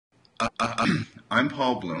I'm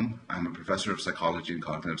Paul Bloom. I'm a professor of psychology and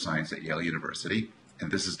cognitive science at Yale University,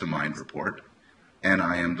 and this is the Mind Report. And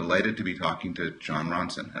I am delighted to be talking to Jon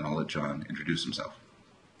Ronson, and I'll let Jon introduce himself.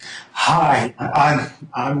 Hi,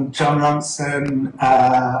 I'm Jon Ronson.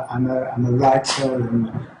 I'm a writer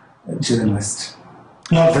and a journalist.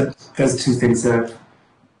 Not that those two things are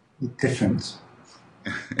different.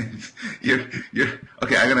 Okay.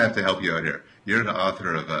 I'm gonna have to help you out here. You're the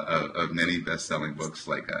author of many best-selling books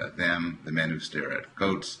like Them, The Men Who Stare at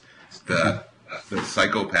Goats, the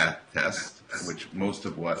Psychopath Test, which most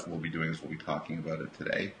of what we'll be doing is we'll be talking about it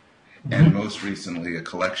today, and most recently a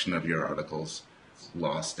collection of your articles,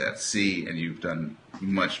 Lost at Sea, and you've done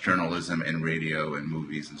much journalism and radio and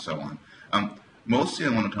movies and so on. Mostly I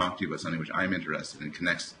want to talk to you about something which I'm interested in,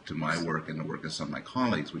 connects to my work and the work of some of my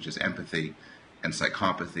colleagues, which is empathy and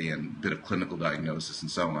psychopathy and a bit of clinical diagnosis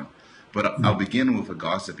and so on. But I'll begin with a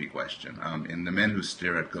gossipy question. In The Men Who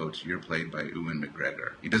Stare at Goats, you're played by Ewan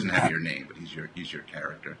McGregor. He doesn't have your name, but he's your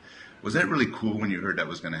character. Was that really cool when you heard that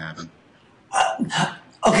was going to happen?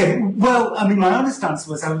 Okay, well, I mean, my honest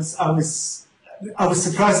answer was I was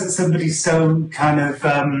surprised that somebody so kind of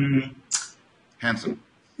Handsome.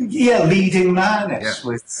 Yeah, leading man-ish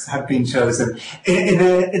had been chosen.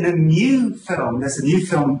 In a new film, there's a new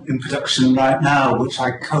film in production right now, which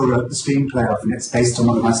I co-wrote the screenplay of, and it's based on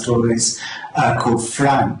one of my stories called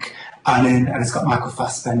Frank. And it's got Michael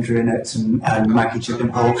Fassbender in it and Maggie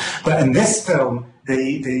Gyllenhaal. But in this film,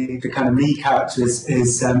 the kind of lead character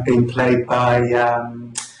is being played by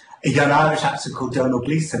a young Irish actor called Donald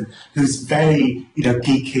Gleeson, who's very,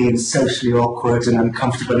 geeky and socially awkward and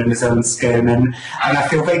uncomfortable in his own skin. And I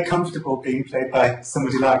feel very comfortable being played by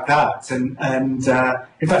somebody like that. And in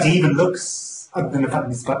fact, he even looks, other than the fact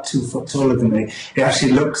that he's about 2 foot taller than me, he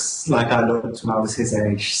actually looks like I looked when I was his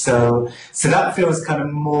age. So that feels kind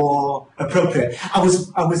of more appropriate. I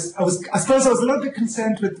suppose I was a little bit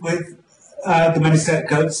concerned with The Men Who Stare at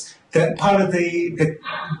Goats, that part of the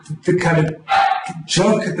kind of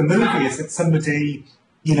joke of the movie is that somebody,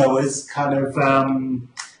 is kind of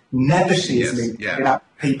nebbishly at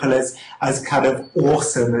people as kind of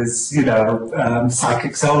awesome as,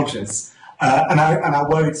 psychic soldiers. And I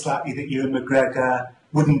worried slightly that Ewan McGregor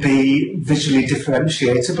wouldn't be visually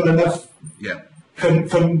differentiatable enough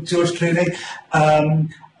from George Clooney.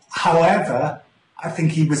 However, I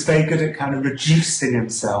think he was very good at kind of reducing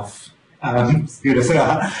himself, sort of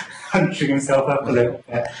hunching himself up a little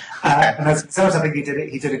bit. And as a result, I think he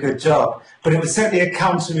did a good job. But it was certainly a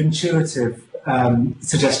counterintuitive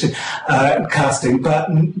suggestion, casting, but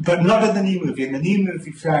not in the new movie. In the new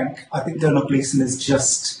movie, Frank, I think Donald Gleeson is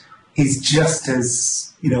he's just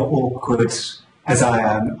as, awkward as I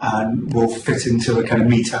am and will fit into a kind of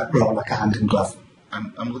meet-up role like a hand in glove.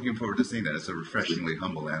 I'm looking forward to seeing that. It's a refreshingly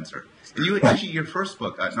humble answer. And you actually, your first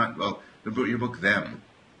book, your book, Them,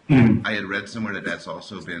 I had read somewhere that's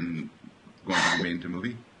also been going to be made into a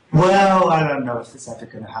movie. Well, I don't know if it's ever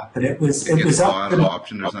going to happen. It was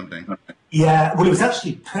option or something. Yeah, well, it was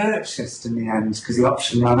actually purchased in the end because the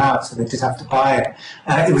option ran out, so they did have to buy it.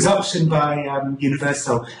 It was optioned by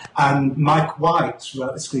Universal, and Mike White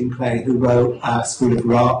wrote a screenplay, who wrote School of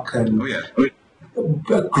Rock and a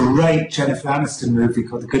great Jennifer Aniston movie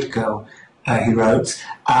called The Good Girl. He wrote,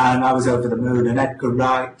 and I was over the moon. And Edgar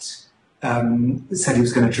Wright said he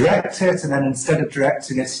was going to direct it, and then instead of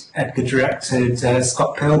directing it, Edgar directed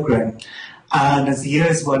Scott Pilgrim. And as the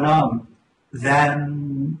years went on,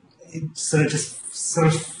 then it just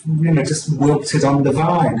wilted on the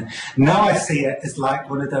vine. Now I see it as like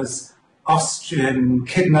one of those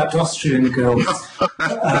kidnapped Austrian girls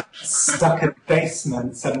stuck in a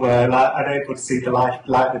basement somewhere, like unable to see the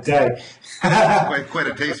light of day. Quite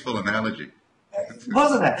a tasteful analogy.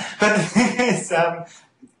 Wasn't it? But the thing is, so,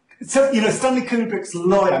 Stanley Kubrick's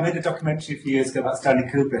lawyer, I made a documentary a few years ago about Stanley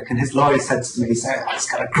Kubrick, and his lawyer said to me, this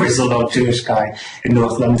kind of grizzled old Jewish guy in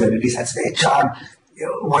North London, and he said to me, John,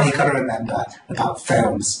 what you got to remember about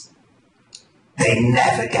films, they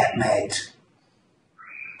never get made.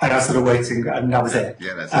 And I was sort of waiting, and that was it.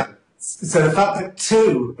 Yeah, that's it. So the fact that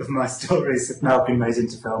 2 of my stories have now been made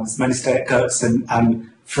into films, Men Who Stare at Goats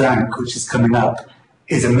and Frank, which is coming up,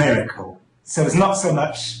 is a miracle. So it's not so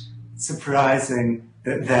much surprising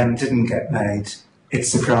that Them didn't get made. It's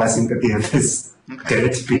surprising that the others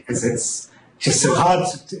did, because it's just so hard.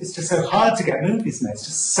 It's just so hard to get movies made. It's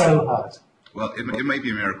just so hard. Well, it might be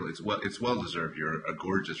a miracle. It's well deserved. You're a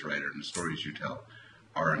gorgeous writer, and the stories you tell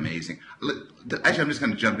are amazing. Actually, I'm just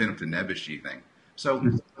going to jump in with the Nebuchadnezzar thing. So,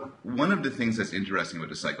 one of the things that's interesting with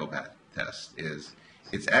the Psychopath Test is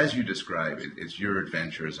it's as you describe it. It's your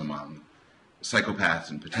adventures among psychopaths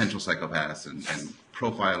and potential psychopaths and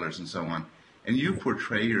profilers and so on. And you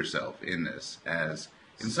portray yourself in this as,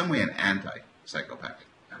 in some way, an anti-psychopath,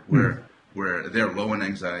 where they're low in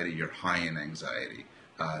anxiety, you're high in anxiety.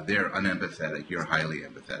 They're unempathetic, you're highly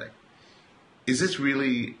empathetic. Is this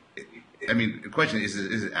really, I mean, the question is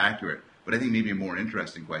it accurate? But I think maybe a more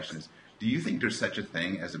interesting question is, do you think there's such a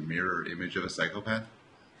thing as a mirror image of a psychopath?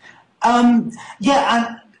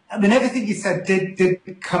 Yeah, I mean, everything you said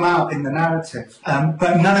did come out in the narrative,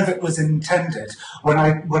 but none of it was intended. When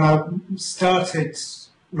I started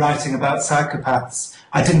writing about psychopaths,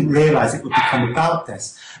 I didn't realise it would become about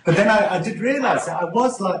this. But then I did realise that I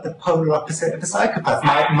was like the polar opposite of a psychopath.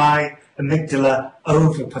 My amygdala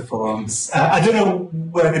overperforms. I don't know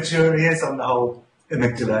where the jury is on the whole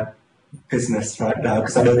amygdala business right now,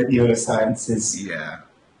 because I know that neuroscience is... Yeah.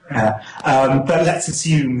 But let's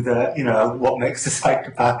assume that, you know, what makes a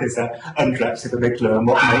psychopath is an underactive amygdala, and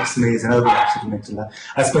what makes me is an overactive amygdala.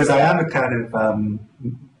 I suppose I am a kind of,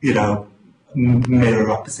 you know,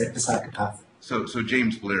 mirror opposite of a psychopath. So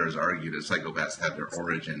James Blair has argued that psychopaths have their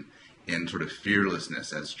origin in sort of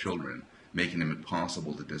fearlessness as children, making them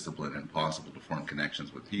impossible to discipline and impossible to form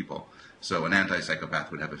connections with people. So an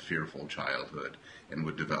anti-psychopath would have a fearful childhood and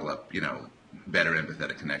would develop, you know, better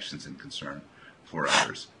empathetic connections and concern for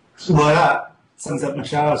others. Well, that sums up my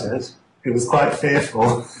childhood. It was quite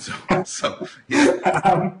fearful.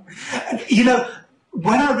 Yeah. You know,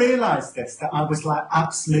 when I realised this, that I was like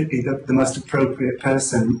absolutely the most appropriate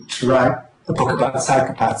person to write a book about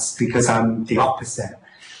psychopaths because I'm the opposite.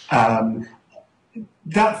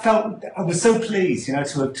 That felt, I was so pleased, you know,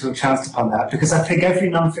 to have chanced upon that, because I think every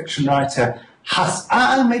non-fiction writer has,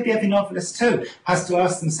 and maybe every novelist too, has to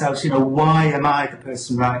ask themselves, you know, why am I the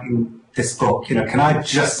person writing this book? You know, can I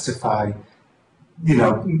justify, you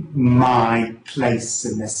know, my place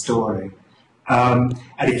in this story? And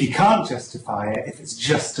if you can't justify it, if it's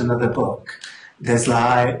just another book, there's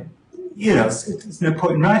like, you know, there's no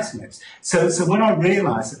point in writing it. So when I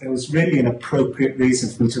realised that there was really an appropriate reason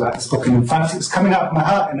for me to write this book, and in fact it was coming out of my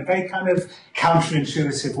heart in a very kind of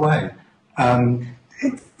counterintuitive way,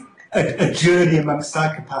 a journey amongst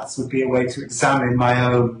psychopaths would be a way to examine my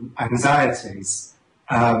own anxieties.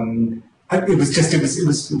 It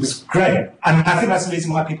was great, and I think that's the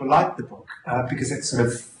reason why people like the book, because it's sort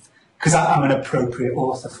of, because I'm an appropriate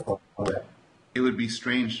author for it. It would be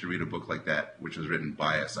strange to read a book like that, which was written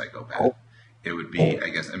by a psychopath. It would be, I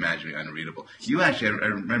guess, imaginably unreadable. You actually, I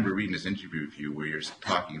remember reading this interview with you where you're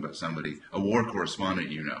talking about somebody, a war correspondent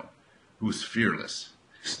you know, who's fearless.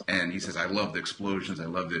 And he says, I love the explosions, I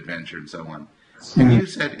love the adventure, and so on. And you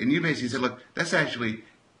said, and you basically said, look, that's actually,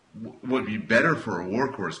 what would be better for a war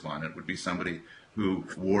correspondent would be somebody who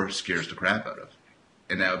war scares the crap out of.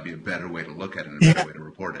 And that would be a better way to look at it and a better way to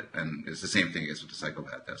report it. And it's the same thing as with the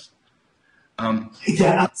psychopath test.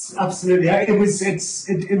 Yeah, absolutely.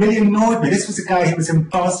 It really annoyed me. This was a guy who was in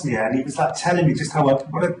Bosnia, and he was like telling me just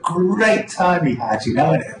what a great time he had, you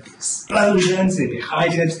know, and explosions, he'd be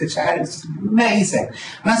hiding into the chair. It was just amazing. And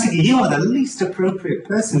I was thinking, you are the least appropriate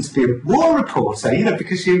person to be a war reporter, you know,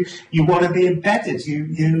 because you want to be embedded.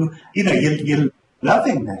 You know, you're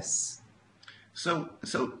loving this. So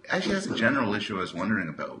actually, that's a general issue I was wondering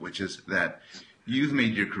about, which is that you've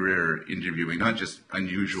made your career interviewing not just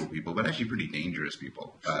unusual people, but actually pretty dangerous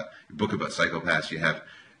people. Your book about psychopaths, you have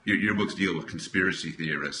your books deal with conspiracy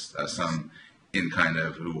theorists, some in kind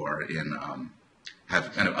of who are in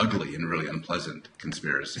have kind of ugly and really unpleasant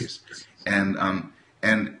conspiracies. And I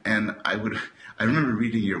remember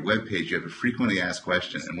reading your webpage. You have a frequently asked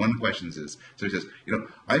question, and one of the questions is, so it says, you know,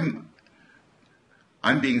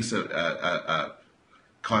 I'm being so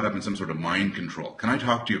caught up in some sort of mind control. Can I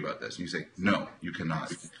talk to you about this? And you say, no, you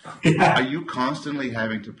cannot. Yeah. Are you constantly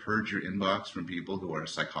having to purge your inbox from people who are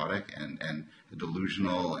psychotic and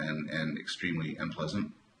delusional and extremely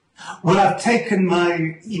unpleasant? Well, I've taken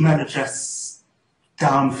my email address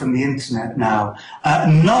down from the internet now,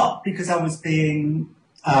 not because I was being,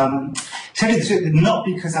 tell you the truth, not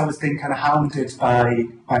because I was being kind of hounded by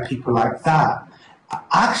people like that.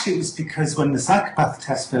 Actually, it was because when the psychopath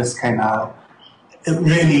test first came out, it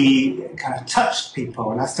really kind of touched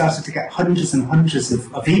people, and I started to get hundreds and hundreds of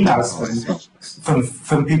emails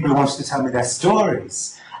from people who wanted to tell me their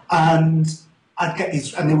stories. And I'd get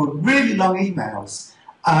these, and they were really long emails.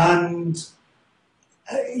 And,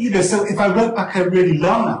 you know, so if I wrote back a really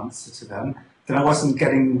long answer to them, then I wasn't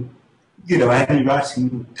getting, you know, any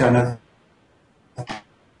writing done.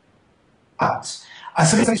 But I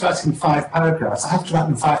started writing 5 paragraphs. I have to write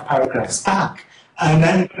them 5 paragraphs back. And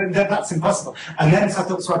then that's impossible. And then so I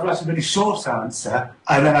thought, so I'd write a really short answer,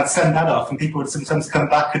 and then I'd send that off, and people would sometimes come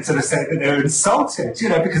back and sort of say that they were insulted,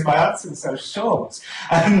 because my answer was so short.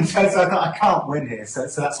 And so I thought, I can't win here. So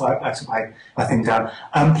that's why I took my thing down.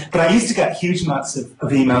 But I used to get huge amounts of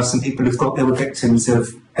emails from people who thought they were victims of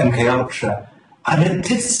MKUltra. And it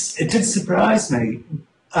did surprise me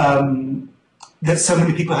that so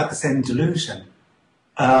many people had the same delusion.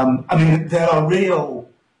 There are real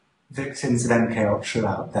victims of MKUltra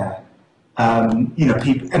out there.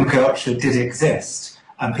 MKUltra did exist,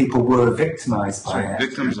 and people were victimised by it.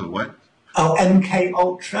 Victims of what? Oh,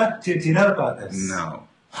 MKUltra. Do you know about this? No.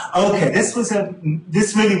 Okay,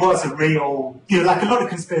 this really was a real, like a lot of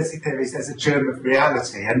conspiracy theories, there's a germ of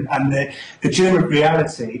reality, and the germ of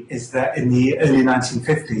reality is that in the early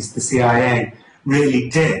 1950s, the CIA really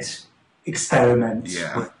did experiment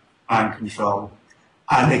with mind control,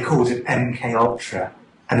 and they called it MKUltra.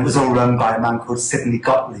 And it was all run by a man called Sidney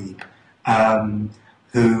Gottlieb,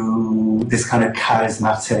 who, this kind of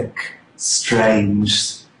charismatic,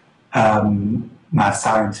 strange, mad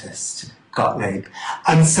scientist, Gottlieb.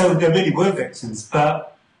 And so there really were victims,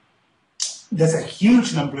 but there's a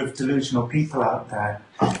huge number of delusional people out there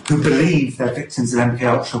who believe they're victims of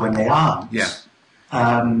MKUltra when they aren't. Yeah.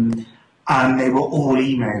 And they were all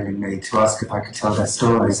emailing me to ask if I could tell their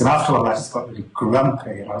stories. And after a while, I just got really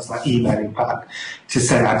grumpy, and I was like emailing back to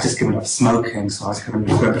say I'd just given up smoking, so I was kind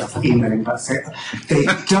of emailing back saying they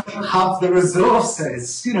don't have the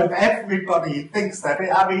resources. Everybody thinks that.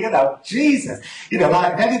 Jesus.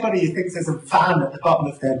 Like everybody who thinks there's a van at the bottom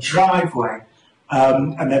of their driveway,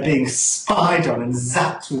 and they're being spied on and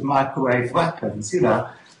zapped with microwave weapons.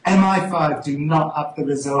 MI5 do not have the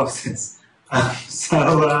resources.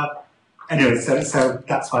 Anyway, so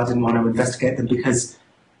that's why I didn't want to investigate them, because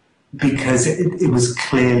it was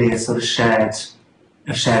clearly a sort of shared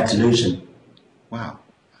delusion. Wow.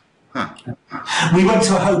 Huh. We went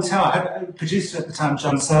to a hotel. I had a producer at the time,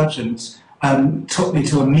 John Sargent, took me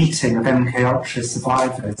to a meeting of MKUltra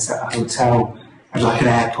survivors at a hotel, at like an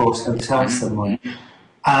airport hotel somewhere.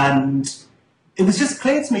 And it was just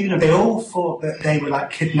clear to me, they all thought that they were like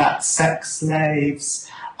kidnapped sex slaves.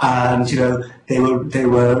 And they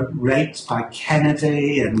were raped by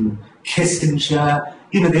Kennedy and Kissinger.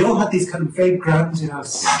 They all had these kind of very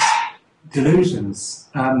grandiose delusions.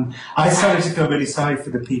 I started to feel really sorry for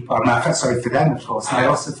the people. I felt sorry for them, of course. And I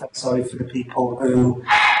also felt sorry for the people who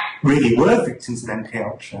really were victims of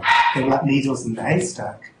MKUltra. They were like needles in the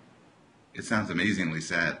haystack. It sounds amazingly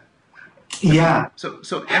sad. Yeah. So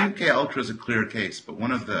MKUltra is a clear case, but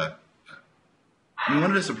one of the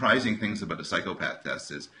surprising things about a psychopath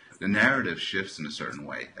test is the narrative shifts in a certain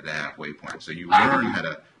way at a halfway point. So you learn how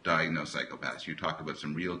to diagnose psychopaths. You talk about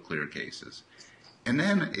some real clear cases. And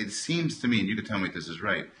then it seems to me, and you can tell me if this is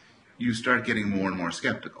right, you start getting more and more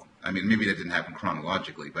skeptical. Maybe that didn't happen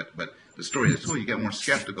chronologically, but the story is, you get more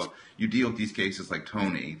skeptical. You deal with these cases like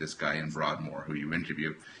Tony, this guy in Broadmoor who you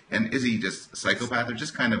interview. And is he just a psychopath or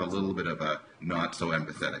just kind of a little bit of a not so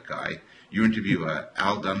empathetic guy? You interview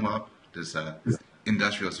Al Dunlop, this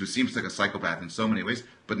industrialist who seems like a psychopath in so many ways,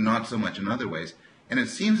 but not so much in other ways. And it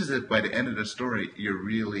seems as if by the end of the story, you're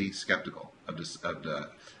really skeptical of the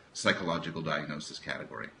psychological diagnosis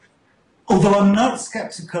category. Although I'm not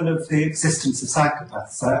skeptical of the existence of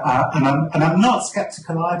psychopaths, and I'm not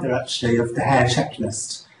skeptical either, actually, of the hair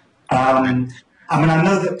checklist. I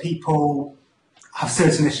know that people have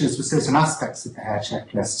certain issues with certain aspects of the hair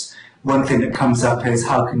checklist. One thing that comes up is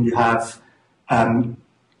how can you have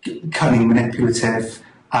cunning, manipulative,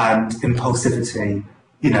 and impulsivity,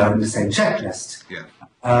 in the same checklist. Yeah.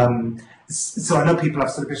 So I know people have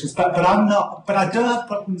sort of issues, but I'm not. But I don't have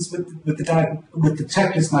problems with the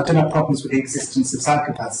checklist, and I don't have problems with the existence of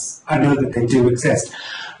psychopaths. I know that they do exist,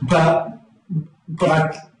 but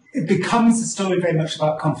it becomes a story very much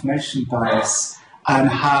about confirmation bias and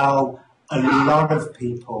how a lot of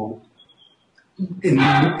people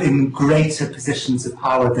in greater positions of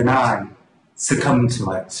power than I succumb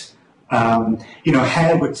to it.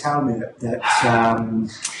 Hare would tell me that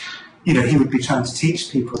he would be trying to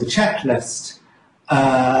teach people the checklist,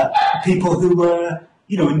 people who were,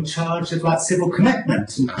 in charge of like civil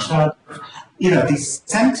commitment, in charge of, these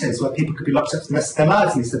centres where people could be locked up for the rest of their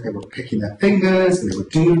lives. And he said they were picking their fingers and they were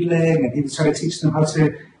doodling, and he was trying to teach them how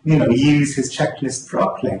to, use his checklist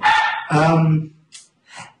properly.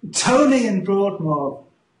 Tony in Broadmoor,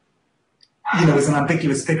 is an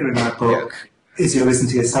ambiguous figure in my book. Is he or isn't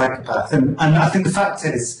he a psychopath? And I think the fact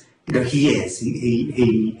is, he is.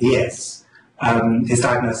 He is. His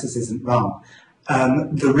diagnosis isn't wrong.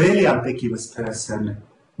 The really ambiguous person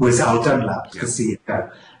was Al Dunlap, the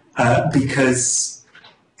CEO, because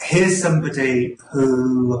here's somebody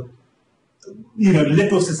who,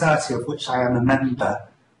 liberal society of which I am a member,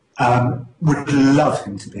 would love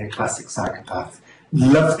him to be a classic psychopath.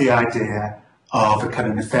 Love the idea of a kind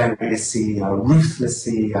of nefarious CEO, ruthless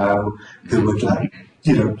CEO who would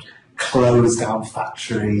close down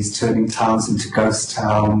factories, turning towns into ghost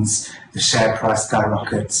towns, the share price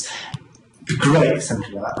skyrockets. It'd be great if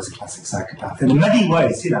somebody like that was a classic psychopath. And in many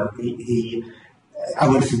ways, I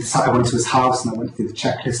went to his house and I went through the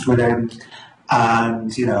checklist with him,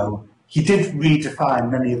 and he did redefine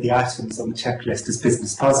many of the items on the checklist as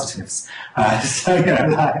business positives.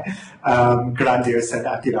 Grandiose said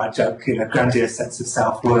that, I joke, grandiose sense of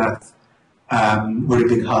self-worth would have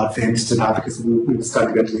been hard for him to deny because we were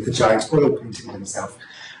standing underneath a giant oil painting of himself.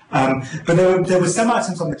 But there were some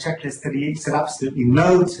items on the checklist that he said absolutely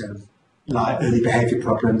no to, like early behaviour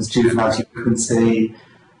problems, juvenile delinquency,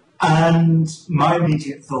 and my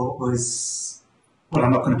immediate thought was, well,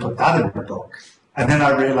 I'm not going to put that in the book. And then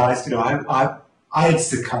I realised, I had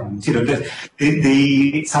succumbed.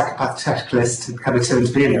 The psychopath checklist had kind of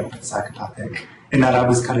turned me a little bit psychopathic, in that I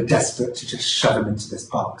was kind of desperate to just shove him into this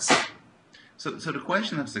box. So the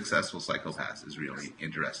question of successful psychopaths is really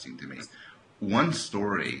interesting to me. One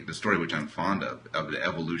story, the story which I'm fond of the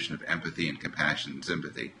evolution of empathy and compassion and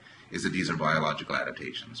sympathy, is that these are biological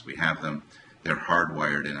adaptations. We have them. They're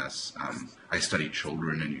hardwired in us. I study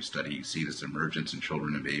children, and you see this emergence in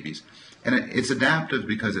children and babies. And it's adaptive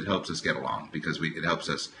because it helps us get along, because it helps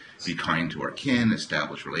us be kind to our kin,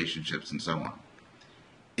 establish relationships, and so on.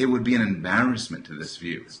 It would be an embarrassment to this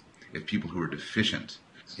view if people who are deficient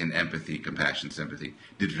in empathy, compassion, sympathy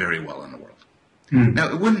did very well in the world. Now,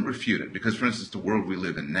 it wouldn't refute it, because, for instance, the world we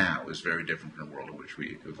live in now is very different from the world in which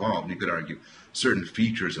we evolved. You could argue certain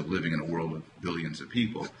features of living in a world of billions of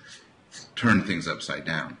people turn things upside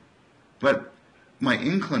down. But my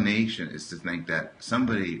inclination is to think that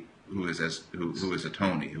somebody who is a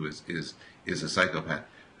Tony, who is a psychopath,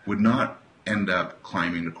 would not end up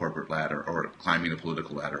climbing the corporate ladder or climbing the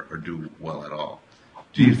political ladder or do well at all.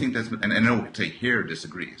 Do you think that's... And I know, say, here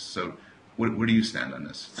disagrees. So where do you stand on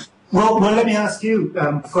this? Well, let me ask you,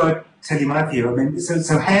 before I tell you my view. I mean,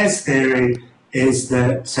 so Hare's theory is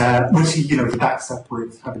that, which he backs up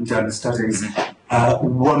with having done the studies,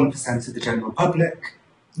 1% of the general public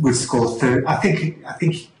would score I think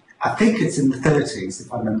it's in the 30s,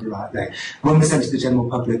 if I remember rightly. 1% of the general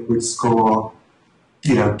public would score,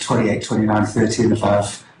 28, 29, 30 and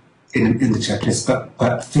above in the checklist, but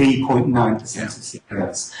 3.9% of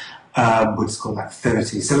CEOs would score like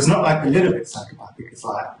 30. So it's not like a little bit psychopathic, it's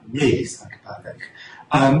like really psychopathic.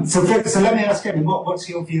 So let me ask you, what's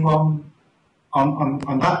your view on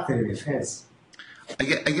that theory of his? I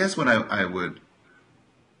guess what I would...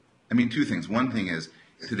 two things. One thing is,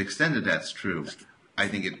 to the extent that that's true, I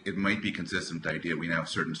think it might be consistent with the idea we now have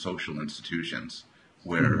certain social institutions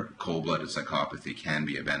where cold-blooded psychopathy can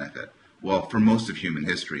be a benefit. Well, for most of human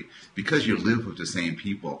history, because you live with the same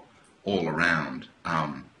people all around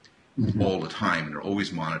all the time, and they're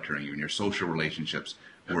always monitoring you, and your social relationships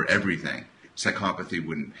were everything, psychopathy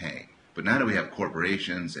wouldn't pay. But now that we have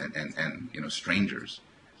corporations and strangers,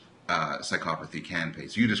 psychopathy can pay.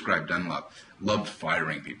 So you described Dunlop, loved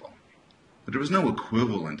firing people. But there was no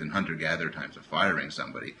equivalent in hunter-gatherer times of firing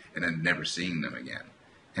somebody and then never seeing them again.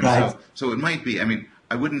 And right. So it might be,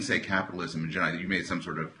 I wouldn't say capitalism in general. You made some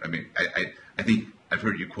sort of, I think I've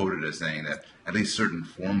heard you quoted as saying that at least certain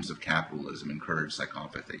forms of capitalism encourage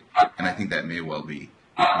psychopathy. And I think that may well be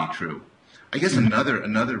true. I guess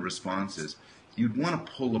another response is you'd want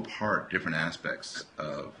to pull apart different aspects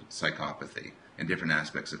of psychopathy and different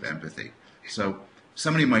aspects of empathy. So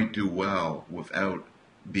somebody might do well without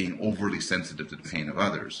being overly sensitive to the pain of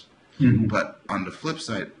others. But on the flip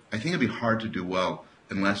side, I think it'd be hard to do well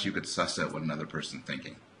unless you could suss out what another person's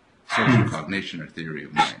thinking. Social cognition or theory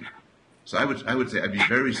of mind. So I would say I'd be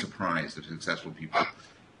very surprised if successful people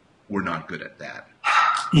were not good at that.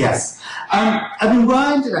 Yes. What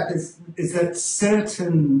I ended up is that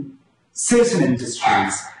certain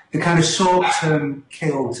industries, the kind of short-term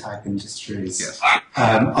kill type industries, yes,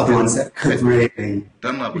 are the ones that could really...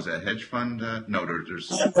 Dunlop was a hedge fund? No, there's...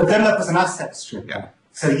 Dunlop was an asset stripper. Yeah.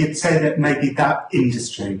 So you'd say that maybe that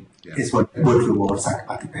industry is what would reward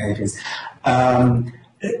psychopathic behaviours.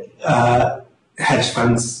 Hedge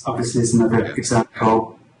funds, obviously, is another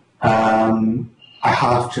example. I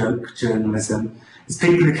half-joke journalism. It's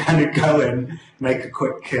people who kind of go in, make a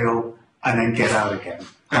quick kill, and then get out again.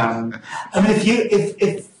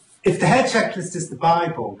 If the hair checklist is the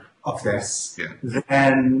Bible of this,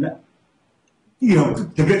 then the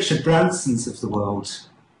Richard Bransons of the world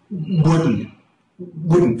wouldn't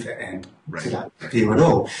wouldn't fit in Right. to that view at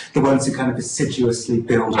all. The ones who kind of assiduously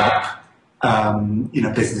build up,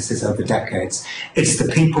 businesses over decades. It's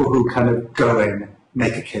the people who kind of go in,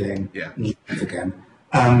 make a killing, Yeah. and leave again.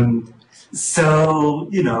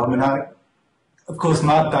 Of course,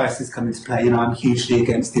 my biases come into play. I'm hugely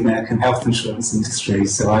against the American health insurance industry,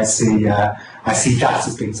 so I see that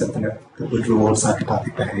as being something that would reward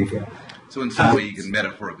psychopathic behaviour. So in some way, you can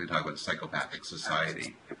metaphorically talk about psychopathic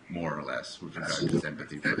society, more or less, with regard to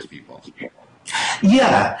empathy towards people.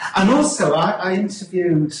 Yeah, and also I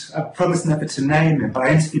interviewed, I promised never to name him, but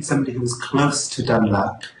I interviewed somebody who was close to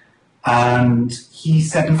Dunlap, and he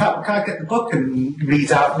said, in fact, can I get the book and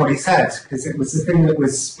read out what he said? Because it was the thing that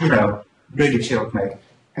was, really chilled me.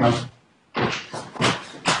 Hang on.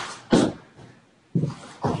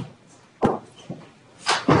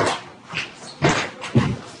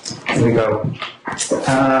 Here we go.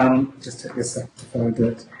 Just take a sec to find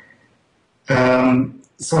it.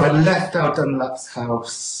 So I left our Dunlap's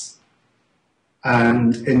house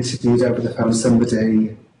and interviewed over the phone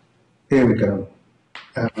somebody. Here we go.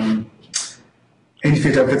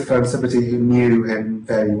 Interviewed over the phone somebody who knew him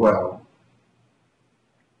very well.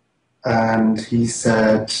 And he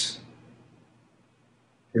said,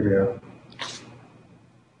 here we are.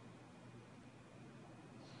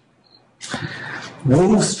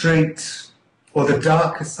 Wall Street, or the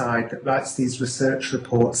darker side that writes these research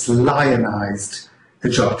reports, lionised the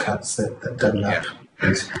job cuts that Dunlap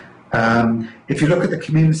did. If you look at the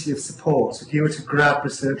community of support, if you were to grab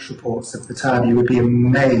research reports of the time, you would be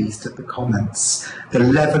amazed at the comments, the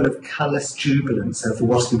level of callous jubilance over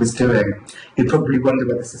what he was doing. You'd probably wonder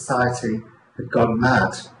whether society had gone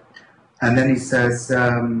mad. And then he says,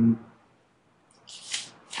 well,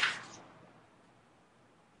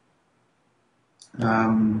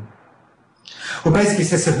 basically, he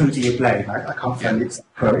says, so who do you blame? I can't find the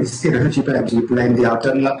exact quote. He says, who do you blame? Do you blame the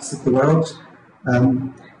Dunlaps of the world?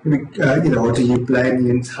 Or do you blame the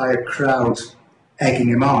entire crowd egging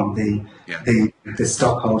him on, the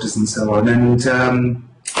stockholders and so on?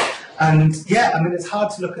 And it's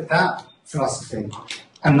hard to look at that philosophy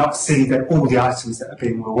and not see that all the items that are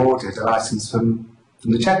being rewarded are items from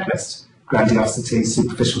the checklist: grandiosity,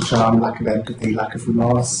 superficial charm, lack of empathy, lack of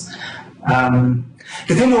remorse.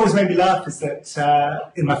 The thing that always made me laugh is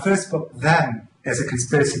that in my first book, Them, there's a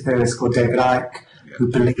conspiracy theorist called David Icke who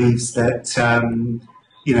believes that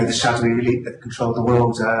the shadowy elite that control the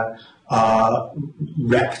world are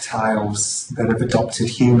reptiles that have adopted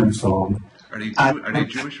human form. Are they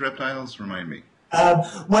Jewish reptiles? Remind me.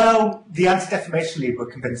 Well, the Anti-Defamation League were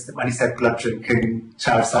convinced that when he said blood-drinking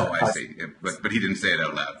child sacrifice... Oh, I see. Yeah, but he didn't say it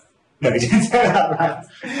out loud. No, he didn't say it out loud.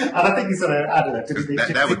 And I think he sort of added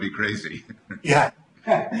it. That would be crazy. Yeah.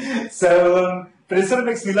 So, but it sort of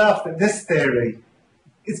makes me laugh that this theory,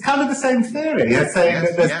 it's kind of the same theory. It's saying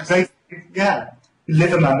that there's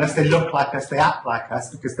live among us, they look like us, they act like us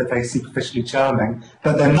because they're very superficially charming,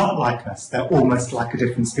 but they're not like us. They're almost like a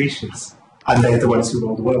different species, and they're the ones who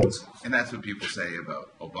rule the world. And that's what people say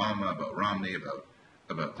about Obama, about Romney, about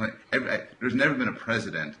Clinton. There's never been a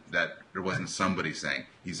president that there wasn't somebody saying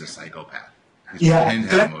he's a psychopath. He's pretending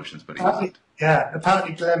to have emotions, but he doesn't. Yeah,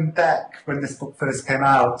 apparently Glenn Beck, when this book first came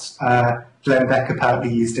out, Glenn Beck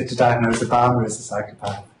apparently used it to diagnose Obama as a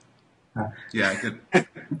psychopath.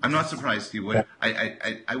 I'm not surprised he would.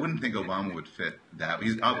 I wouldn't think Obama would fit that.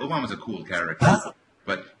 Obama's a cool character,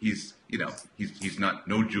 but he's not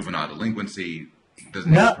no juvenile delinquency.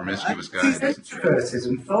 Doesn't have a promiscuous guy. He's introverted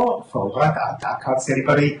and thoughtful. I can't see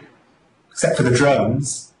anybody except for the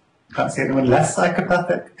drones. Can't see anyone less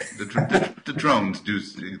psychopathic. The drones do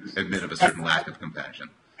admit of a certain lack of compassion.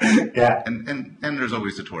 Yeah, and there's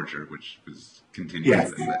always the torture, which was continuing.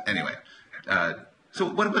 Yes. But anyway. So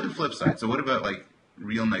what about the flip side? So what about like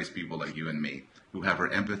real nice people like you and me who have our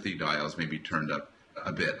empathy dials maybe turned up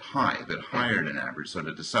a bit higher than average, so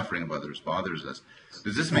that the suffering of others bothers us?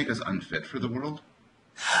 Does this make us unfit for the world?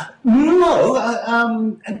 No,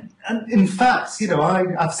 and in fact,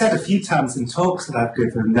 I've said a few times in talks that I've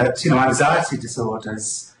given that, anxiety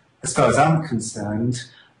disorders, as far as I'm concerned,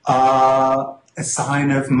 are a sign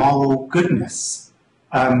of moral goodness.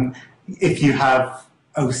 If you have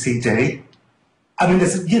OCD,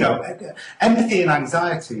 there's, empathy and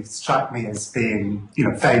anxiety strike me as being,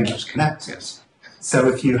 very much connected. Yes. So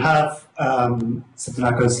if you have something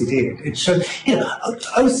like OCD, it should,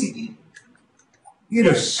 OCD,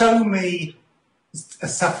 show me a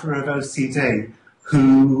sufferer of OCD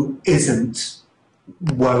who isn't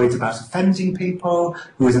worried about offending people,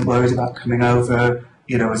 who isn't worried about coming over,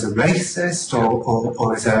 as a racist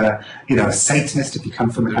or as a, a Satanist if you come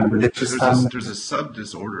from a kind of religious family? There's a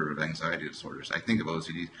sub-disorder of anxiety disorders. I think of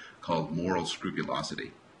OCD called moral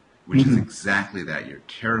scrupulosity, which is exactly that. You're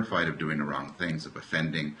terrified of doing the wrong things, of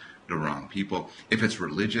offending the wrong people. If it's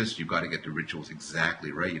religious, you've got to get the rituals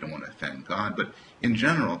exactly right. You don't want to offend God. But in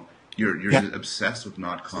general, you're obsessed with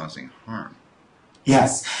not causing harm.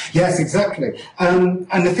 Yes, exactly. And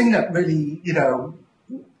the thing that really,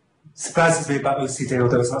 surprises me about OCD,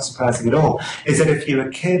 although it's not surprising at all, is that if you're a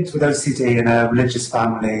kid with OCD in a religious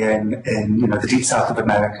family in the deep south of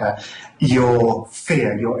America, your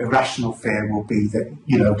irrational fear will be that,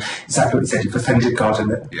 exactly what you said, you've offended God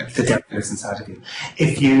and that the devil is inside of you.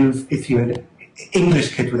 If you're an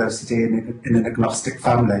English kid with OCD in an agnostic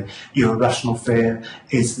family, your irrational fear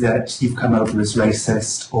is that you've come over as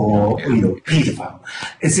racist or paedophile.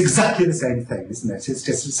 It's exactly the same thing, isn't it? It's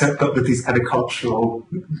just got with these kind of cultural,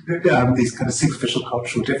 these kind of superficial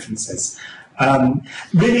cultural differences.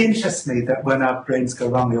 Really interests me that when our brains go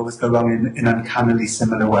wrong, they always go wrong in uncannily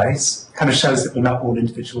similar ways. Kind of shows that we're not all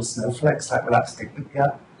individual snowflakes like we'll have to think that we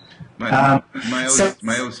are. My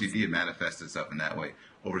OCD manifests itself in that way.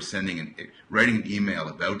 Over writing an email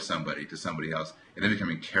about somebody to somebody else, and then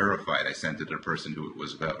becoming terrified I sent it to the person who it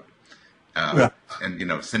was about. And,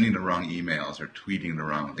 sending the wrong emails or tweeting the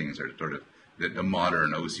wrong things are sort of the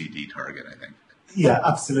modern OCD target, I think. Yeah,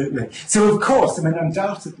 absolutely. So, of course,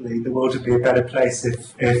 undoubtedly the world would be a better place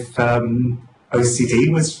if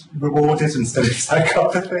OCD was rewarded instead of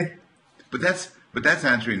psychopathy. But that's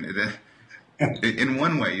answering, in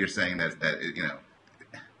one way you're saying that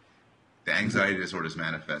the anxiety disorders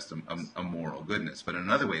manifest a moral goodness. But in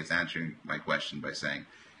another way, it's answering my question by saying,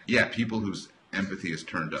 people whose empathy is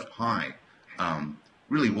turned up high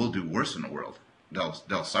really will do worse in the world.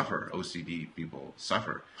 They'll suffer. OCD people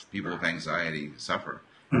suffer. People with anxiety suffer.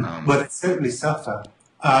 Well, they certainly suffer.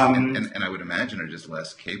 And I would imagine are just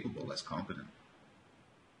less capable, less competent.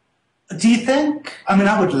 Do you think?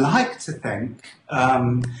 I would like to think.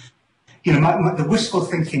 The wishful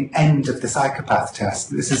thinking end of the psychopath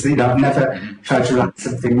test. This is, I've never tried to write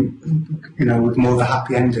something, with more of a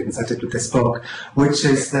happy ending as I did with this book, which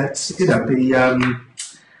is that,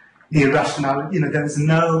 the irrational, there is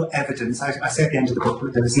no evidence, I say at the end of the book,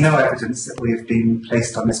 that there is no evidence that we have been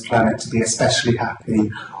placed on this planet to be especially happy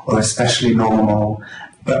or especially normal.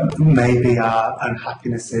 But maybe our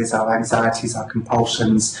unhappinesses, our anxieties, our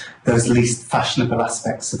compulsions, those least fashionable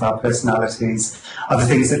aspects of our personalities are the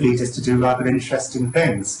things that lead us to do rather interesting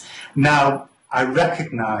things. Now, I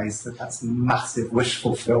recognise that that's massive wish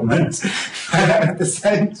fulfillment, but at the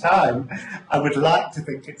same time, I would like to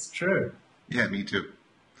think it's true. Yeah, me too.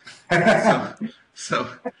 So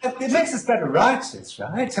it makes us better writers,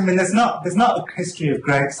 right? There's not a history of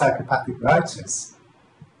great psychopathic writers,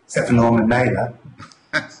 except for Norman Mailer.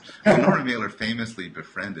 Well, Norman Mailer famously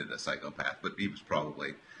befriended a psychopath, but he was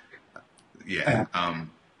probably,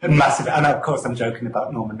 massive. And of course, I'm joking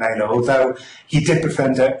about Norman Mailer, although he did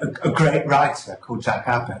befriend a great writer called Jack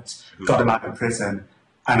Abbott, got him out of prison,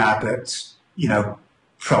 and Abbott,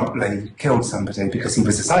 promptly killed somebody because he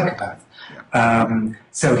was a psychopath. Yeah.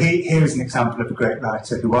 So here is an example of a great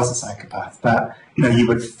writer who was a psychopath. But, you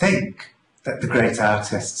would think that the great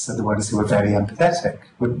artists are the ones who are very empathetic,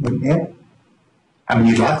 wouldn't you?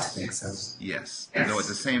 You'd like to think so. Yes. Though at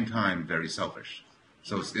the same time, very selfish.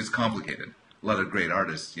 So it's complicated. A lot of great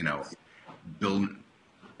artists, build,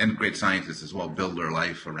 and great scientists as well, build their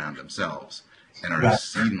life around themselves and are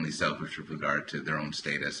exceedingly selfish with regard to their own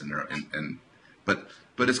status but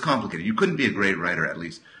it's complicated. You couldn't be a great writer, at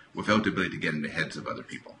least, without the ability to get in the heads of other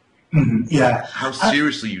people. Mm-hmm. Yeah. How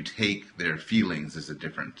seriously you take their feelings is a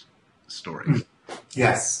different story.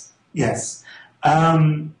 Yes.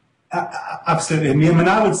 Absolutely.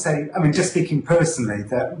 I would say, just speaking personally,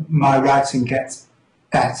 that my writing gets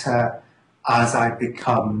better as I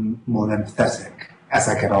become more empathetic as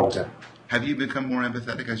I get older. Have you become more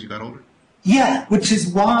empathetic as you got older? Yeah, which is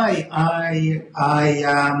why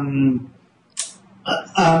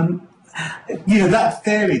that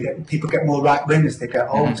theory that people get more right-wing as they get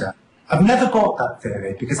older. I've never bought that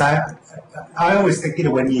theory because I always think,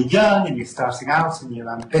 when you're young and you're starting out and you're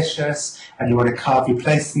ambitious and you want to carve your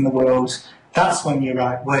place in the world, that's when you're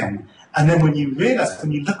right-wing. And then when you realise,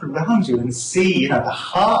 when you look around you and see, the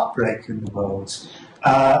heartbreak in the world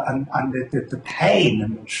and the pain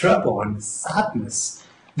and the trouble and the sadness,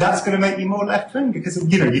 that's going to make you more left-wing because,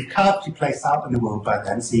 you've carved your place out in the world by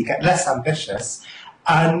then, so you get less ambitious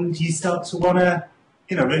and you start to want to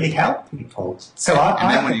really help people. So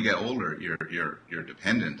then when you get older, you're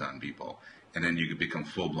dependent on people, and then you could become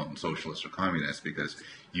full-blown socialist or communist because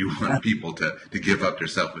you want people to give up their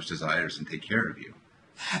selfish desires and take care of you.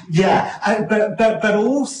 but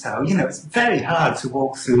also, it's very hard to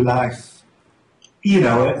walk through life,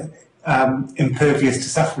 impervious to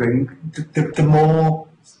suffering. The more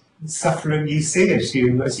suffering you see as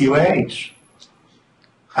you age.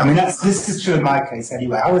 I mean, this is true in my case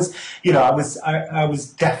anyway. I was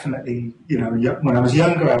definitely, when I was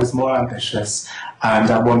younger, I was more ambitious, and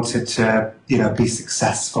I wanted to, be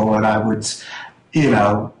successful, and I would,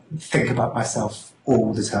 think about myself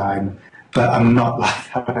all the time. But I'm not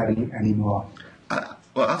like that anymore.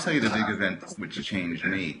 Well, I'll tell you the big event which changed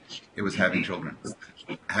me. It was having children.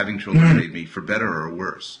 Having children made me, for better or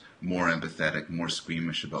worse, more empathetic, more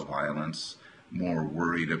squeamish about violence, more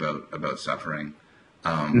worried about suffering.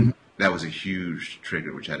 That was a huge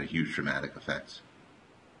trigger, which had a huge dramatic effect.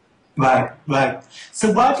 Right.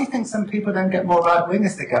 So why do you think some people then get more right wing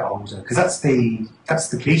as they get older? Because that's the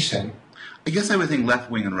cliche. I guess I would think left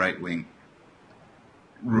wing and right wing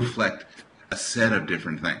reflect a set of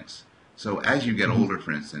different things. So as you get older,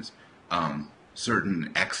 for instance,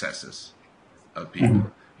 certain excesses of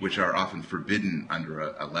people, which are often forbidden under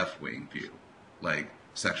a left wing view, like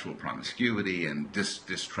sexual promiscuity and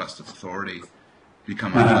distrust of authority,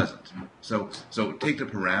 become unpleasant. So take the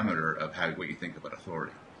parameter of what you think about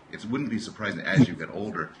authority. It wouldn't be surprising that as you get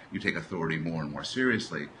older, you take authority more and more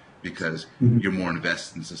seriously because you're more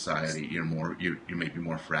invested in society. You may be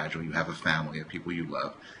more fragile. You have a family of people you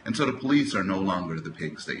love, and so the police are no longer the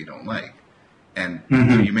pigs that you don't like, and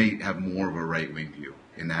so you may have more of a right wing view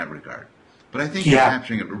in that regard. But I think you're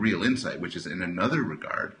capturing a real insight, which is in another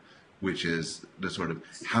regard, which is the sort of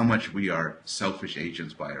how much we are selfish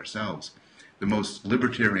agents by ourselves. The most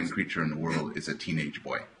libertarian creature in the world is a teenage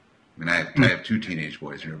boy. I mean, I have two teenage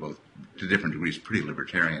boys, and they're both, to different degrees, pretty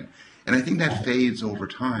libertarian. And I think that fades over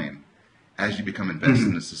time as you become invested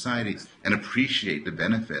in a society and appreciate the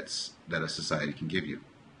benefits that a society can give you.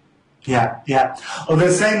 Yeah.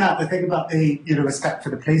 Although saying that, the thing about the respect for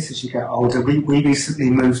the police as you get older, we recently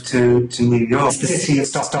moved to New York, the city of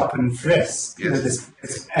stop and frisk. Yes.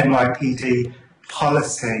 This NYPD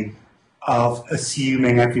policy of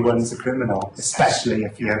assuming everyone's a criminal, especially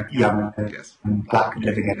if you're young and black and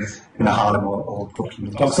living in a Harlem or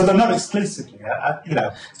Brooklyn. So they're not exclusively.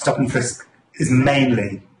 Stop and frisk is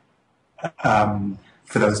mainly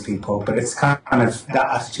for those people, but it's kind of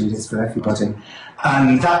that attitude is for everybody,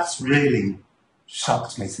 and that's really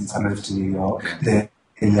shocked me since I moved to New York. I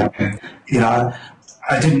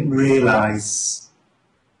didn't realise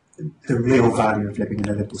the real value of living in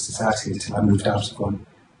a liberal society until I moved out of one.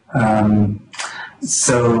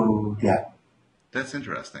 That's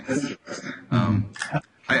interesting.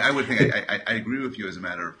 I would think I agree with you as a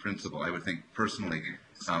matter of principle. I would think personally,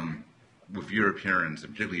 with your appearance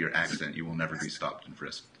and particularly your accent, you will never be stopped and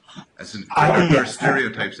frisked. There are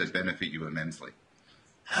stereotypes that benefit you immensely.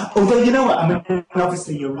 Although, you know what, I mean,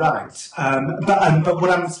 obviously you're right. But what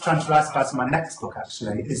I'm trying to write about in my next book,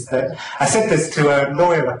 actually, is that I said this to a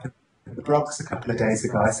lawyer up in the Bronx a couple of days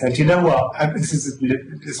ago. I said, you know what, this is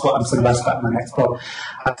what I'm sort of writing about in my next book.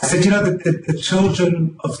 I said, the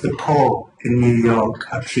children of the poor in New York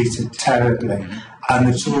are treated terribly,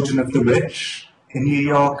 and the children of the rich in New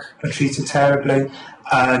York are treated terribly.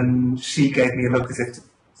 And she gave me a look as if to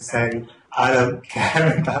say, I don't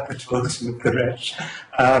care about the children of the rich.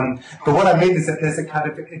 But what I mean is that there's a kind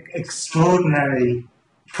of extraordinary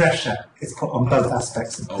pressure is put on both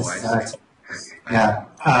aspects of the society.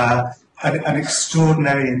 An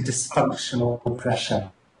extraordinary and dysfunctional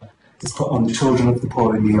pressure is put on the children of the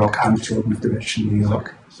poor in New York and the children of the rich in New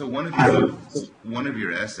York. So one of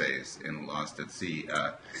your essays in Lost at Sea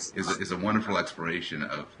is a wonderful exploration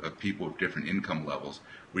of people with different income levels,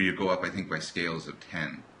 where you go up, I think, by scales of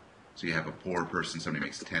 10. So you have a poor person, somebody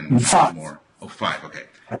makes 10 times more. Oh, 5, okay.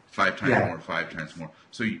 5 times more, 5 times more.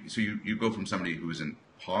 So you go from somebody who is in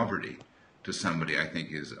poverty to somebody I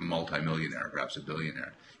think is a multimillionaire, perhaps a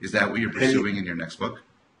billionaire. Is that what you're pursuing in your next book?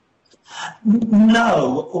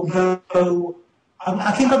 No, although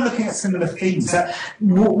I think I'm looking at similar themes.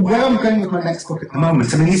 Where I'm going with my next book at the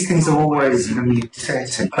moment, I mean, these things are always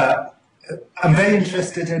mutating, but I'm very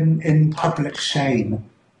interested in public shame.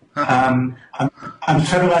 I'm trying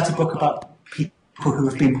to write a book about people who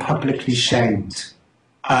have been publicly shamed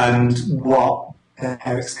and what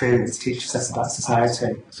their experience teaches us about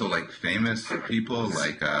society. So like famous people,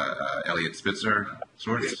 like Elliot Spitzer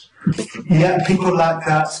sorts? Yeah, people like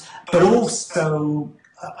that. But also,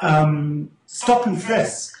 stop and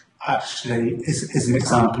frisk, actually, is an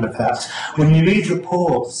example of that. When you read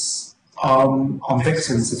reports on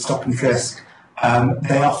victims of stop and frisk,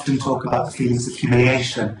 they often talk about the feelings of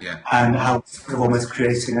humiliation and how it's almost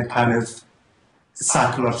creating a kind of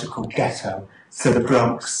psychological ghetto. So the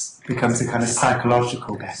Bronx becomes a kind of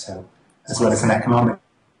psychological ghetto as well as an economic.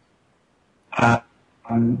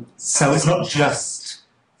 So it's not just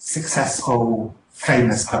successful,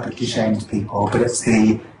 famous, publicly shamed people, but it's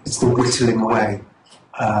the whittling away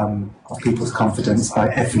of people's confidence by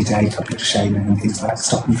everyday public shaming and things like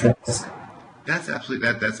stop and frisk. That's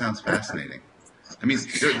absolutely that sounds fascinating. I mean,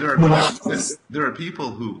 there are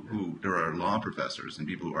people who there are law professors and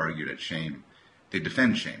people who argue that shame, they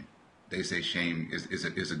defend shame. They say shame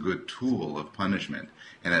is a good tool of punishment,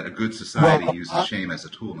 and that a good society uses shame as a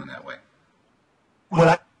tool in that way.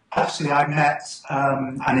 Well, actually, I met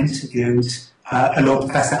and interviewed a law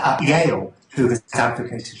professor at Yale who has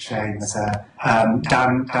advocated shame as a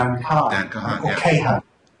Dan Kahan, or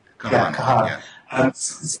Kahan.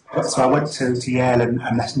 So I went to Yale and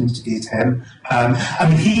met and interviewed him. I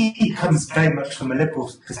mean, he comes very much from a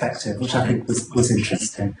liberal perspective, which I think was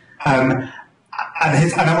interesting. And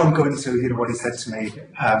I won't go into what he said to me.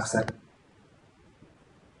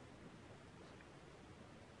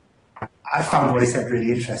 I found what he said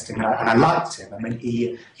really interesting, and I liked him. I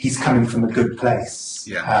mean, he's coming from a good place.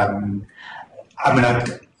 Yeah. I mean,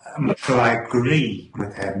 I'm not sure I agree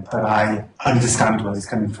with him, but I understand where he's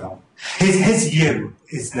coming from. His view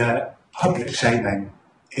is that public shaming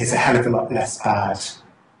is a hell of a lot less bad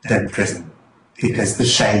than prison, because the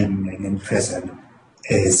shaming in prison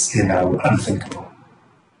is, unthinkable.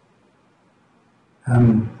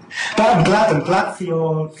 But I'm glad for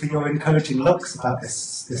your encouraging looks about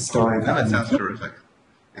this story. No, that sounds terrific.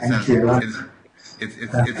 Thank you.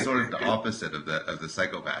 It's sort of the opposite of the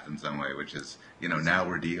psychopath in some way, which is now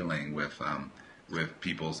we're dealing with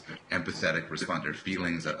people's empathetic response, their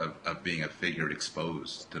feelings of being a figure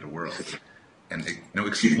exposed to the world, and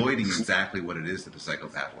exploiting exactly what it is that the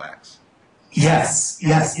psychopath lacks. Yes,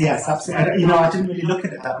 absolutely. I didn't really look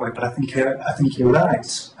at it that way, but I think you're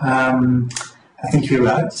right. I think you're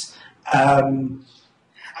right.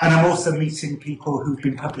 And I'm also meeting people who've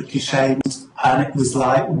been publicly shamed, and it was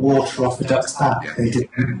like water off a duck's back. Yeah. They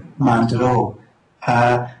didn't mind at all.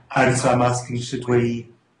 And so I'm asking, should we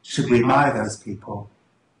admire those people?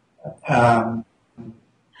 I mean,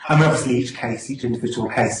 obviously each individual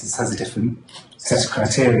case has a different set of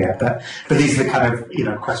criteria, but these are the kind of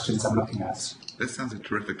questions I'm looking at. This sounds a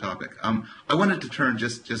terrific topic. I wanted to turn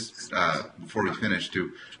just before we finish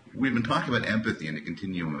to, we've been talking about empathy and the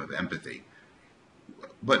continuum of empathy,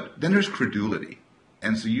 but then there's credulity,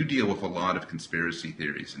 and so you deal with a lot of conspiracy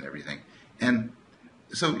theories and everything, and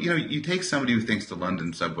so you take somebody who thinks the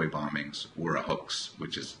London subway bombings were a hoax,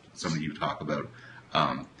 which is something you talk about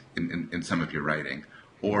in some of your writing,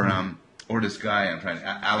 or this guy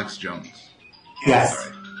Alex Jones. Yes.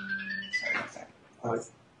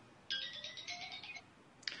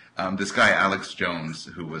 This guy, Alex Jones,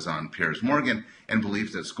 who was on Piers Morgan and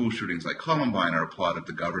believes that school shootings like Columbine are a plot of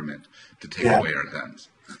the government to take away our guns.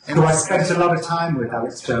 And I spent a lot of time with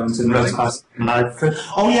Alex Jones and wrote about my first.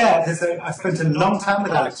 Oh yeah, I spent a long time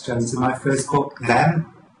with Alex Jones in my first book. Then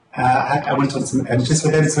I went on some adventures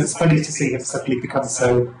with him, so it's funny to see him suddenly become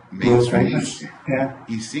so famous. Yeah,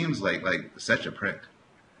 he seems like such a prick.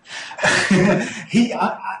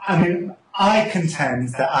 I contend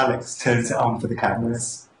that Alex turns it on for the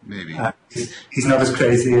cameras. Maybe he's not as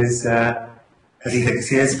crazy as he thinks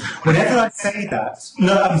he is. Whenever I say that,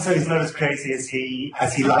 no, I'm sorry, he's not as crazy as he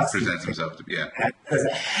likes. Presents himself to be. Yeah.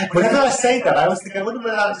 Whenever I say that, I always think, I wonder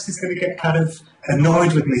whether Alex is going to get kind of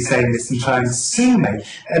annoyed with me saying this and try and sue me.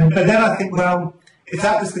 But then I think, well, if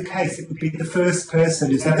that was the case, it would be the first person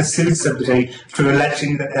who's ever sued somebody for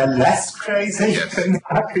alleging that they're less crazy than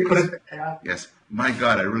people think they are. Yes. My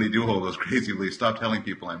God, I really do hold those crazy beliefs. Stop telling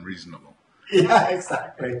people I'm reasonable. Yeah,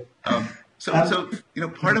 exactly. So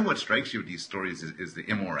part of what strikes you with these stories is the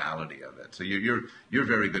immorality of it. So you're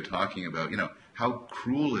very good talking about how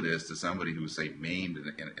cruel it is to somebody who's say maimed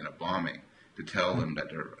in a bombing to tell them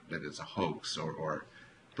that it's a hoax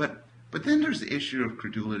but then there's the issue of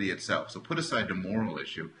credulity itself. So put aside the moral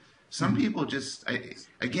issue. Some people it's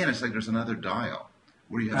like there's another dial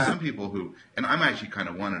where you have some people who, and I'm actually kind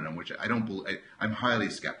of one of them, which I don't believe. I'm highly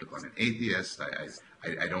skeptical. I'm an atheist.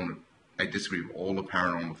 I disagree with all the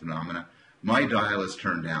paranormal phenomena. My dial is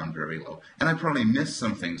turned down very low, and I probably miss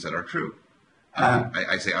some things that are true.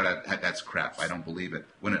 I say, that's crap. I don't believe it,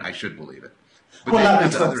 when I should believe it. But then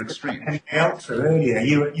there's the other extreme. Earlier,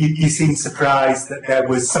 you seemed surprised that there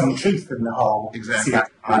was some truth in the whole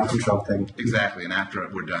mind control thing. Exactly, and after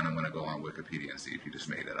we're done, I'm going to go on Wikipedia and see if you just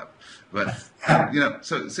made it up. But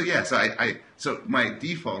so my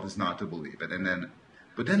default is not to believe it,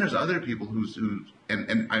 but then there's other people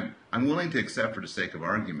and I'm willing to accept for the sake of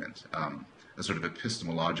argument a sort of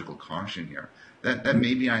epistemological caution here that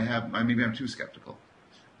maybe I'm too skeptical.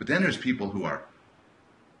 But then there's people who are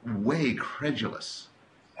way credulous,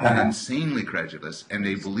 and insanely credulous, and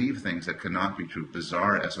they believe things that cannot be true,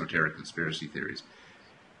 bizarre, esoteric conspiracy theories.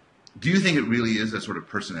 Do you think it really is a sort of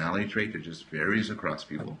personality trait that just varies across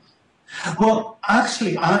people? Well,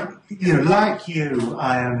 actually, like you,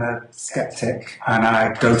 I am a skeptic, and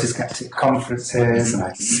I go to skeptic conferences, and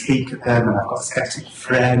I speak at them, and I've got skeptic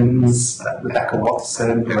friends, Rebecca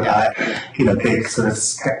Watson, who are like, big sort of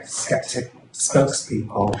skeptic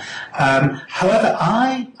spokespeople. However,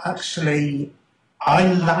 I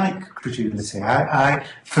like credulity.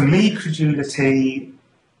 For me, credulity,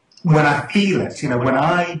 when I feel it, when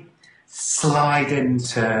I slide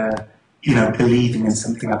into believing in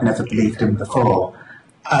something I've never believed in before,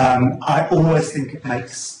 I always think it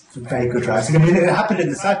makes for very good writing. I mean, it happened in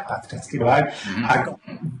the Psychopath test. I got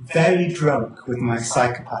very drunk with my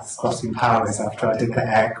Psychopath spotting powers after I did the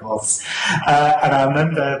air course. And I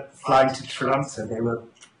remember flying to Toronto. They were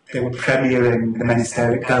premiering The Many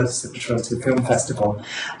Hysteric Ghosts at the Toronto Film Festival.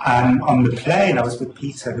 And on the plane, I was with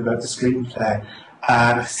Peter, who wrote the screenplay,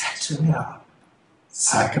 and I said to him,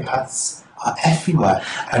 psychopaths are everywhere,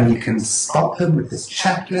 and you can spot them with this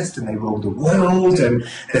checklist, and they rule the world, and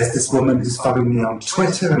there's this woman who's following me on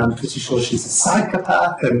Twitter, and I'm pretty sure she's a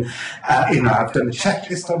psychopath, and I've done a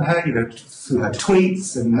checklist on her, through her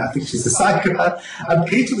tweets, and I think she's a psychopath. And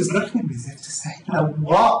Peter was looking at me as if to say,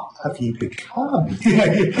 what have you become?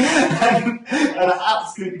 And I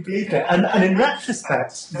absolutely believed it. And in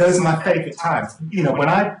retrospect, those are my favourite times.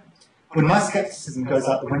 When my skepticism goes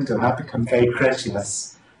out the window and I become very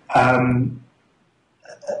credulous, as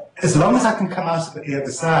long as I can come out of it the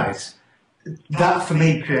other side, that for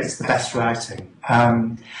me creates the best writing.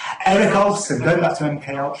 Eric Olson, going back to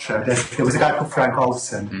MK Ultra, there was a guy called Frank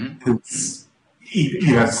Olson who,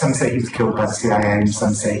 some say he was killed by the CIA, and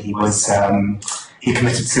some say he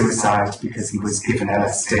committed suicide because he was given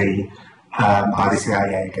LSD by the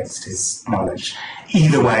CIA against his knowledge.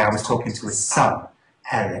 Either way, I was talking to his son,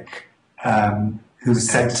 Eric, who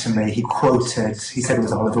said to me, he said it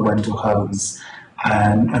was Oliver Wendell Holmes,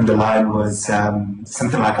 and the line was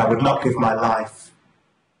something like, I would not give my life.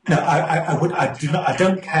 No, I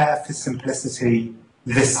don't care for simplicity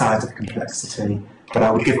this side of complexity, but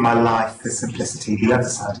I would give my life for simplicity the other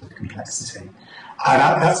side of complexity.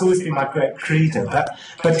 And that's always been my great credo.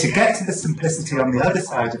 But to get to the simplicity on the other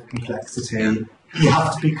side of complexity, you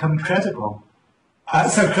have to become credible.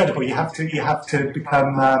 So credible, you have to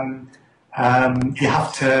become. Become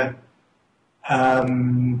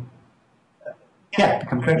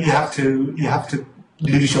credible. You have to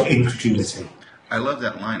lose your incredulity. I love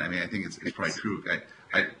that line. I mean, I think it's probably true.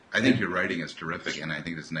 I think your writing is terrific, and I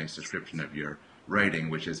think it's a nice description of your writing,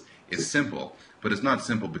 which is, it's simple, but it's not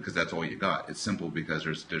simple because that's all you got. It's simple because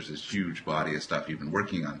there's this huge body of stuff you've been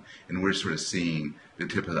working on, and we're sort of seeing the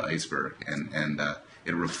tip of the iceberg, and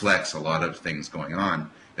it reflects a lot of things going on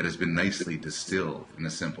that has been nicely distilled in a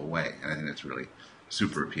simple way, and I think it's really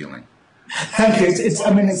super appealing. Thank you. It's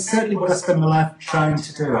certainly what I spend my life trying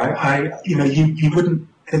to do. You wouldn't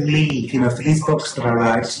believe, for these books that I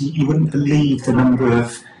write, you wouldn't believe the number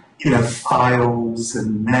of files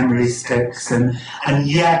and memory sticks, and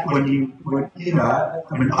yet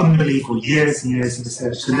unbelievable years and years of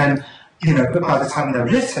research, and then, but by the time they're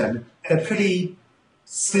written, they're pretty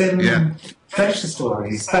slim treasure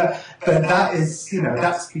stories. But that is,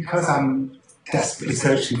 that's because I'm desperately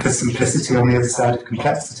searching for simplicity on the other side of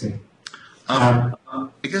complexity. I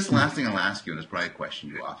guess the last thing I'll ask you, and it's probably a question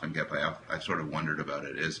you often get, but I've sort of wondered about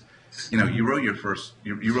it, is, you wrote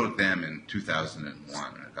you wrote them in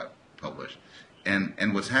 2001, and it got published,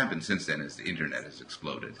 and what's happened since then is the internet has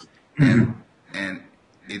exploded, and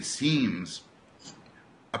it seems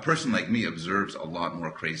a person like me observes a lot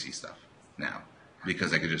more crazy stuff now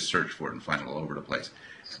because I could just search for it and find it all over the place.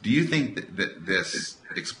 Do you think that this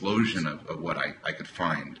explosion of what I could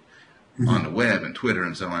find on the web and Twitter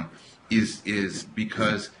and so on is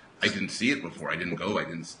because I didn't see it before? I didn't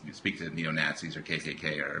speak to neo-Nazis or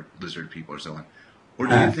KKK or lizard people or so on. Or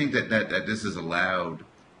do you think that this has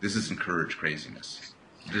encouraged craziness?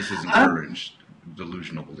 This has encouraged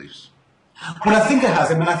delusional beliefs? Well, I think it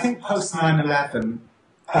has. I think post 9/11,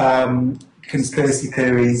 conspiracy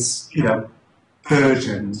theories,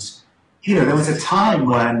 burgeoned. There was a time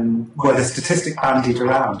where the statistic bandied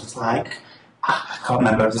around. It's like, I can't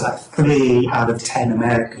remember, it was like 3 out of 10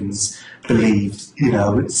 Americans believed,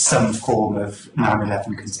 some form of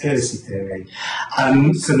 9/11 conspiracy theory.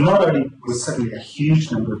 So not only was suddenly a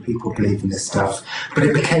huge number of people believing this stuff, but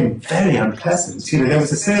it became very unpleasant. There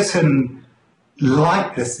was a certain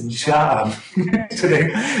lightness and charm to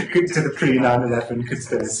the pre-9/11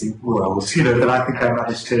 conspiracy world, that I think I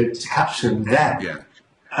managed to capture then. Yeah.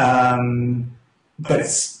 But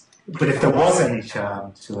if there was any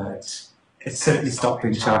charm to it, it certainly stopped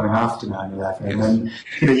being charming after 9/11.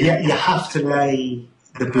 Yes. And you have to lay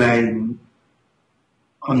the blame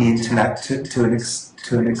on the intellect to an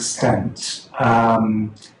extent,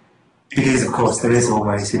 because of course there is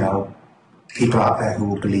always people out there who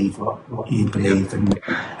will believe what you believe, and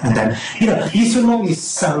then it used to annoy me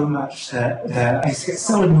so much that I used to get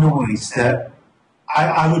so annoyed that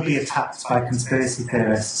I would be attacked by conspiracy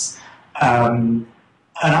theorists.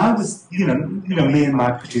 And I was, me and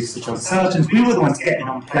my producer, Jon Ronson, we were the ones getting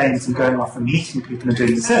on planes and going off and meeting people and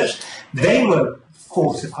doing research. They were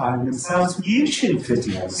fortifying themselves with YouTube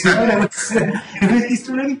videos. It used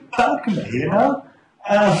to really bug me, It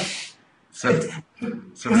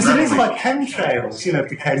was the reason why chemtrails,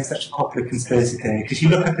 became such a popular conspiracy theory, because you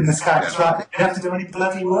look up in the sky, it's like, you don't have to do any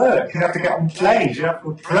bloody work. You don't have to get on planes. You don't have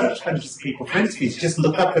to approach hundreds of people for interviews. You just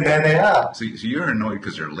look up and there they are. So you're annoyed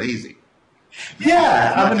because they're lazy. Yeah,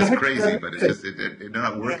 it's not just crazy, but they're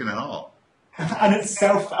not working at all. And it's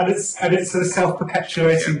sort of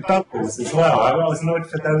self-perpetuating bubbles as well. I was annoyed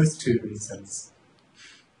for those two reasons.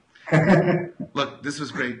 Look, this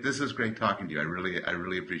was great. This was great talking to you. I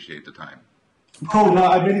really appreciate the time. Paul, no,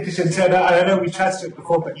 I really appreciate it. I know we tried to do it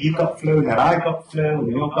before, but you got flu, and then I got flu, and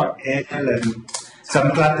we all got ill, and so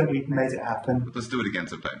I'm glad that we made it happen. Let's do it again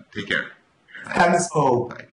sometime. Take care. Thanks, Paul. Bye.